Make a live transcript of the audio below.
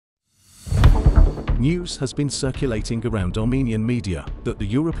News has been circulating around Armenian media that the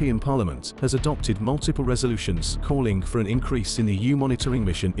European Parliament has adopted multiple resolutions calling for an increase in the EU monitoring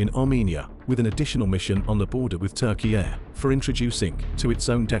mission in Armenia, with an additional mission on the border with Turkey for introducing, to its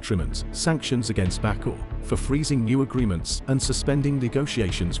own detriment, sanctions against Baku, for freezing new agreements and suspending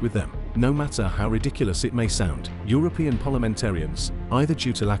negotiations with them. No matter how ridiculous it may sound, European parliamentarians, either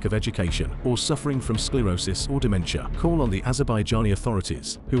due to lack of education or suffering from sclerosis or dementia, call on the Azerbaijani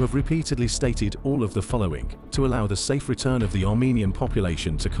authorities, who have repeatedly stated all of the following, to allow the safe return of the Armenian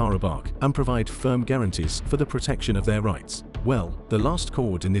population to Karabakh and provide firm guarantees for the protection of their rights. Well, the last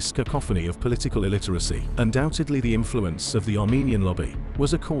chord in this cacophony of political illiteracy, undoubtedly the influence of the Armenian lobby,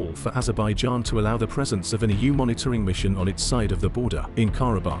 was a call for Azerbaijan to allow the presence of an EU monitoring mission on its side of the border in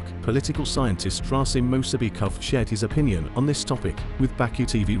Karabakh. Political scientist Rasim Musabekov shared his opinion on this topic with Baku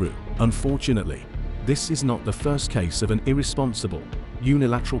TV. Unfortunately, this is not the first case of an irresponsible,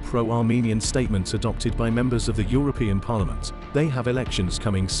 unilateral pro-Armenian statement adopted by members of the European Parliament. They have elections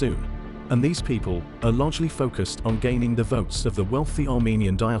coming soon, and these people are largely focused on gaining the votes of the wealthy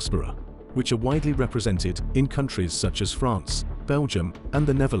Armenian diaspora, which are widely represented in countries such as France, Belgium, and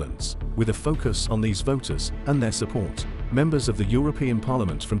the Netherlands. With a focus on these voters and their support, members of the European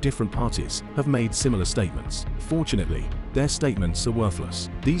Parliament from different parties have made similar statements. Fortunately, their statements are worthless.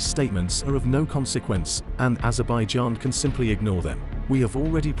 These statements are of no consequence, and Azerbaijan can simply ignore them. We have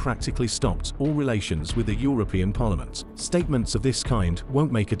already practically stopped all relations with the European Parliament. Statements of this kind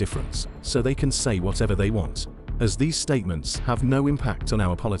won't make a difference, so they can say whatever they want, as these statements have no impact on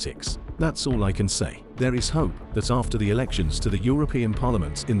our politics. That's all I can say. There is hope that after the elections to the European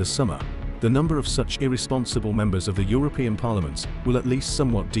Parliament in the summer, the number of such irresponsible members of the European Parliament will at least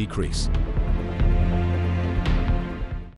somewhat decrease.